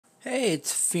Hey,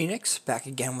 it's Phoenix, back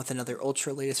again with another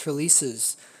Ultra latest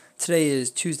releases. Today is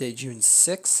Tuesday, June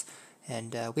 6th,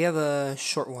 and we have a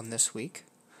short one this week.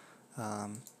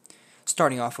 Um,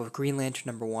 Starting off with Green Lantern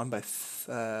number 1 by,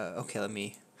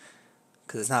 because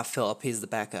it's not Philip, he's the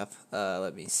backup.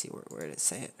 Let me see, where did it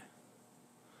say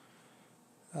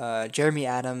it? Jeremy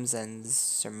Adams and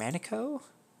Zermanico?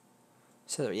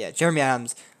 So, yeah, Jeremy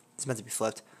Adams is meant to be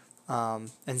flipped, and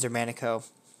Zermanico.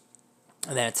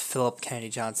 And then it's Philip Kennedy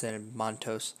Johnson and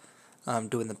Montos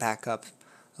doing the backup.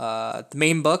 The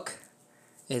main book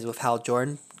is with Hal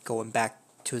Jordan going back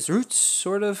to his roots,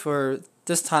 sort of, or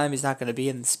this time he's not going to be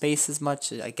in space as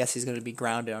much. I guess he's going to be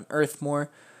grounded on Earth more,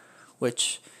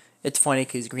 which it's funny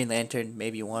because Green Lantern,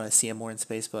 maybe you want to see him more in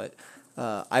space, but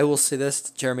I will say this,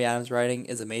 Jeremy Adams' writing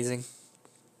is amazing.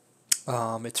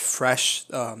 It's fresh.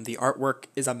 The artwork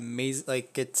is amazing.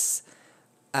 Like, it's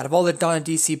out of all the Dawn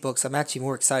DC books, I'm actually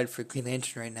more excited for Green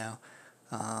Lantern right now.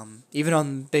 Even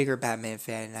on the bigger Batman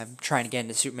fan, and I'm trying to get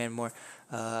into Superman more.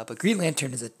 But Green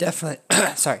Lantern is a definite,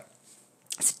 sorry,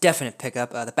 it's a definite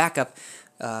pickup. The backup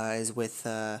is with,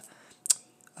 oh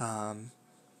my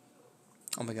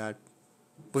god,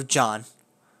 with John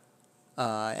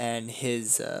and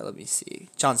his, let me see,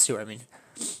 John Stewart, I mean,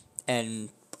 and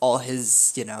all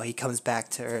his, he comes back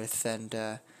to Earth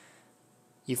and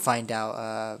you find out,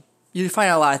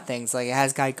 a lot of things. Like, it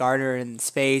has Guy Gardner in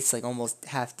space, like almost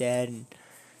half dead, and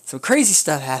some crazy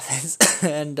stuff happens.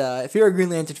 And if you're a Green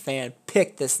Lantern fan,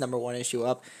 pick this number one issue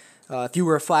up. If you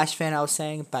were a Flash fan, I was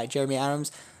saying, by Jeremy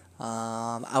Adams,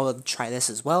 I would try this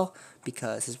as well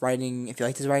because his writing, if you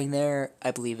liked his writing there,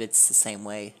 I believe it's the same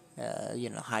way,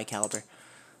 high caliber.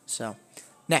 So,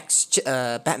 next,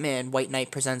 Batman White Knight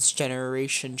presents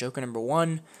Generation Joker number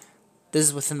 1. This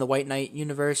is within the White Knight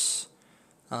universe.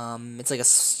 It's like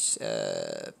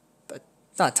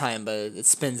not time, but it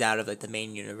spins out of like the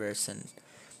main universe. And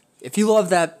if you love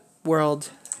that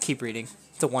world, keep reading.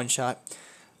 It's a one shot.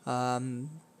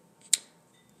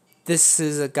 This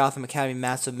is a Gotham Academy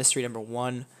Massive Mystery number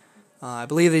 1. I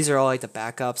believe these are all like the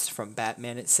backups from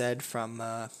Batman. It said from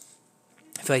I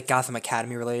feel like Gotham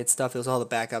Academy related stuff. It was all the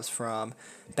backups from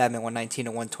Batman 119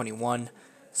 and 121.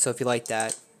 So if you like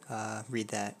that, read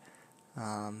that.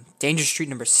 Danger Street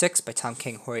number 6 by Tom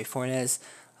King, Jorge Fornes.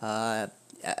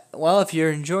 Well, if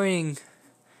you're enjoying,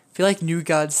 if you like New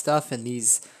God stuff and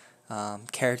these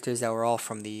characters that were all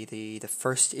from the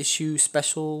first issue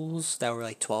specials that were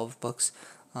like 12 books,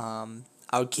 I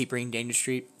would keep reading Danger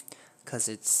Street because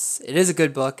it is a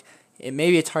good book.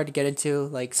 Maybe it's hard to get into,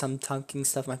 like some Tom King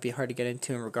stuff might be hard to get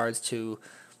into in regards to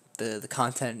the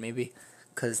content, maybe,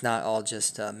 because it's not all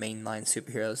just mainline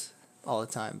superheroes all the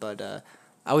time. But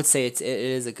I would say it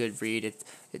is a good read.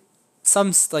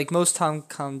 Like most Tom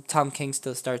King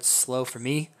still starts slow for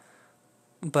me,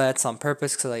 but that's on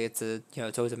purpose because like it's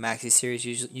always a maxi series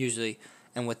usually,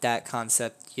 and with that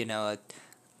concept, you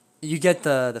get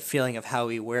the feeling of how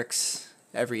he works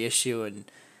every issue, and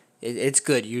it's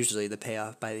good usually, the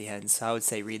payoff by the end. So I would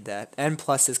say read that, and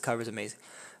plus his cover is amazing.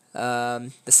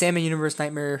 The Sandman Universe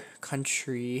Nightmare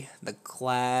Country, The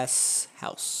Glass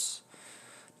House.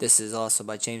 This is also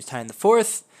by James Tynion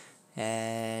IV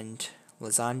and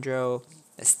Lisandro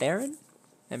Esteran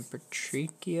and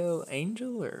Patricio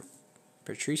Angel or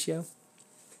Patricio.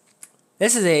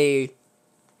 This is a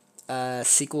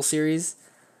sequel series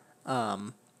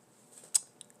that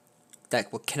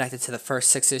will connect it to the first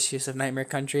 6 issues of Nightmare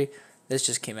Country. This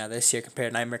just came out this year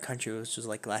compared to Nightmare Country, which was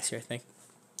like last year, I think.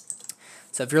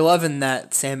 So if you're loving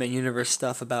that Sandman Universe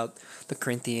stuff about the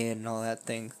Corinthian and all that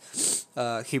thing,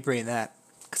 keep reading that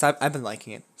because I've been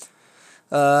liking it.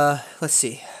 Let's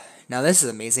see. Now this is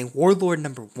amazing. Warlord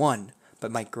number 1 by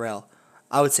Mike Grell.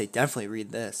 I would say definitely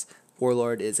read this.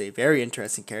 Warlord is a very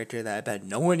interesting character that I bet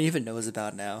no one even knows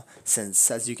about now,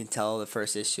 since, as you can tell, the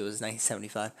first issue was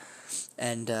 1975.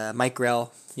 And Mike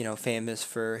Grell, famous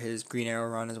for his Green Arrow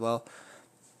run as well.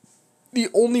 The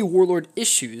only Warlord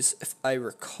issues, if I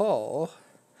recall,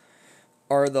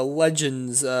 are the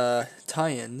Legends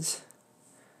tie-ins,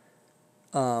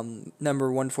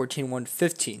 number 114,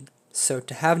 115. So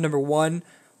to have number 1,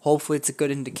 hopefully it's a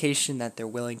good indication that they're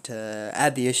willing to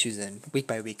add the issues in week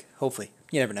by week. Hopefully.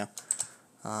 You never know.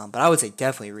 But I would say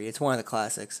definitely read. It's one of the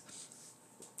classics.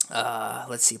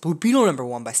 Let's see. Blue Beetle number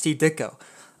 1 by Steve Ditko.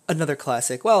 Another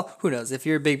classic. Well, who knows? If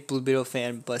you're a big Blue Beetle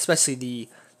fan, but especially the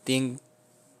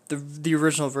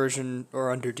original version,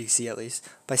 or under DC at least,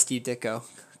 by Steve Ditko,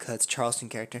 because it's a Charleston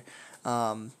character.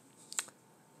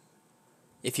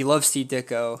 If you love Steve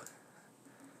Ditko,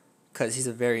 because he's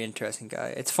a very interesting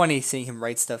guy. It's funny seeing him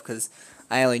write stuff because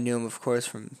I only knew him, of course,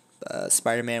 from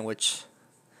Spider-Man, which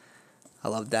I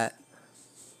love that.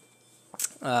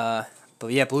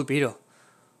 But yeah, Blue Beetle.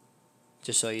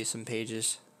 Just show you some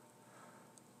pages.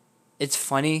 It's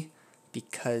funny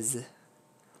because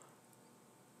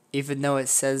even though it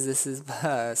says this is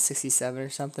 67 or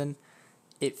something,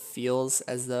 it feels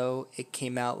as though it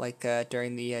came out like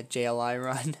during the JLI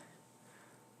run.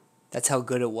 That's how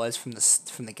good it was from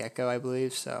the get-go, I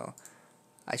believe. So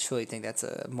I truly think that's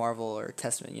a marvel or a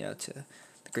testament, to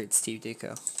the great Steve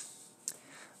Ditko.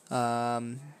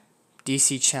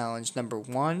 DC Challenge number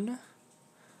 1.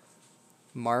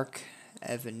 Mark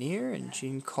Evanier and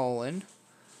Gene Colan.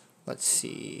 Let's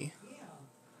see.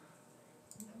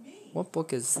 What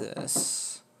book is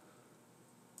this?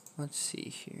 Let's see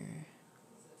here.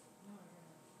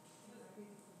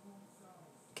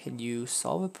 Can you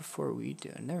solve it before we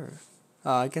do? Never.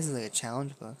 Oh, I guess it's like a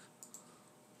challenge book.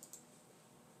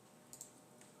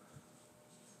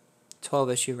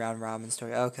 12-issue round robin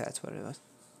story. Okay, that's what it was.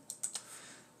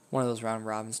 One of those round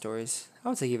robin stories. I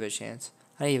would say give it a chance.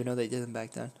 I didn't even know they did them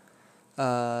back then.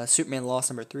 Superman Lost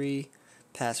number 3.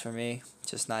 Pass for me.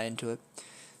 Just not into it.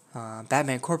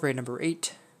 Batman Incorporated number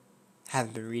 8.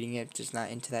 Haven't been reading it. Just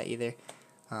not into that either.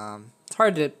 It's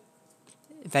hard to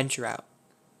venture out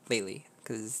lately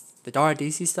because the darn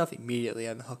DC stuff immediately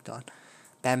I'm hooked on.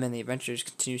 Batman the Adventures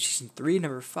continues season 3,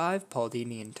 number 5. Paul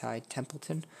Dini and Ty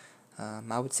Templeton.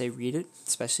 I would say read it,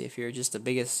 especially if you're just the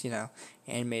biggest,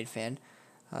 animated fan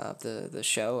of the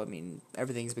show. I mean,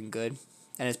 everything's been good,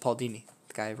 and it's Paul Dini,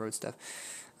 the guy who wrote stuff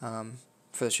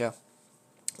for the show.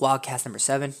 Wildcats number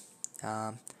 7.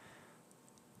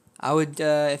 I would,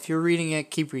 if you're reading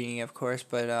it, keep reading it, of course,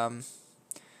 but I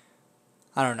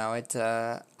don't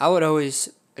know. I would always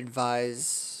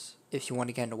advise, if you want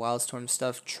to get into Wildstorm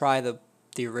stuff, try the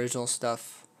original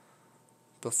stuff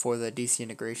before the DC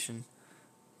integration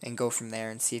and go from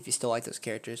there and see if you still like those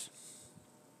characters.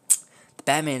 The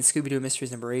Batman Scooby-Doo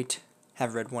Mysteries number 8.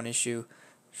 Haven't read one issue.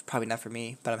 It's probably not for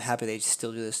me, but I'm happy they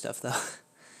still do this stuff,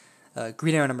 though.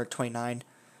 Green Arrow number 29.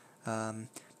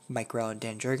 Mike Grell and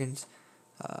Dan Jurgens.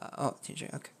 Okay.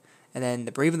 And then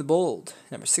The Brave and the Bold,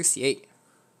 number 68,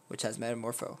 which has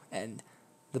Metamorpho, and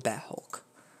The Bat-Hulk,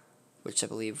 which I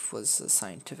believe was a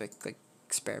scientific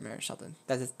experiment or something.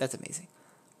 That's amazing.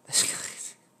 I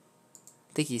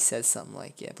think he says something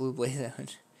like, Blue Blaze.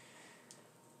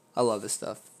 I love this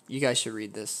stuff. You guys should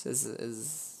read this. This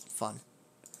is fun.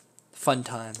 Fun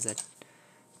times at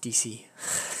DC.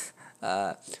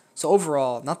 So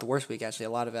overall, not the worst week, actually. A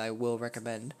lot of it I will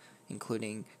recommend,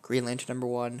 including Green Lantern number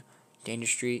 1, Danger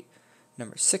Street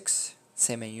number 6,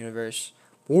 Sandman Universe,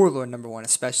 Warlord number 1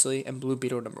 especially, and Blue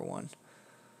Beetle number 1.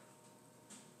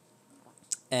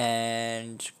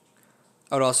 And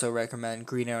I would also recommend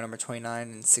Green Arrow number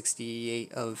 29 and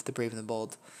 68 of The Brave and the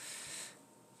Bold,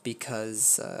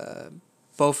 because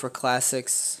both were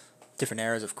classics, different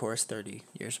eras, of course, 30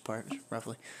 years apart,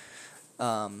 roughly.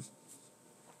 But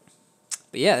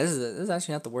yeah, this is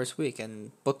actually not the worst week,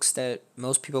 and books that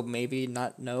most people maybe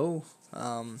not know,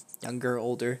 younger,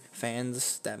 older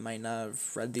fans that might not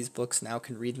have read these books now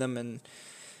can read them, and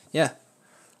yeah.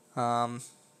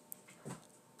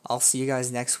 I'll see you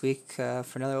guys next week for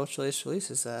another Ultra Latest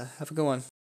Releases. Have a good one.